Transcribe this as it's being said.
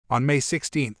On May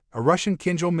 16, a Russian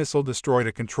Kinzhal missile destroyed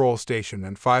a control station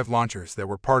and 5 launchers that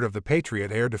were part of the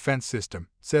Patriot air defense system,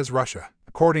 says Russia.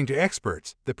 According to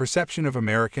experts, the perception of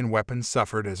American weapons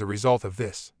suffered as a result of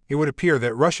this. It would appear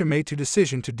that Russia made the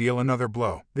decision to deal another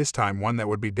blow, this time one that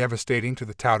would be devastating to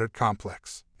the touted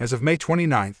complex. As of May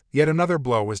 29, yet another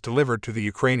blow was delivered to the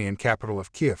Ukrainian capital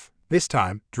of Kyiv. This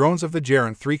time, drones of the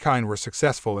Geran-3 kind were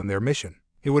successful in their mission.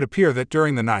 It would appear that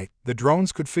during the night, the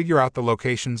drones could figure out the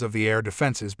locations of the air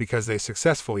defenses because they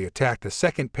successfully attacked a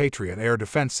second Patriot air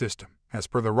defense system, as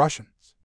per the Russians.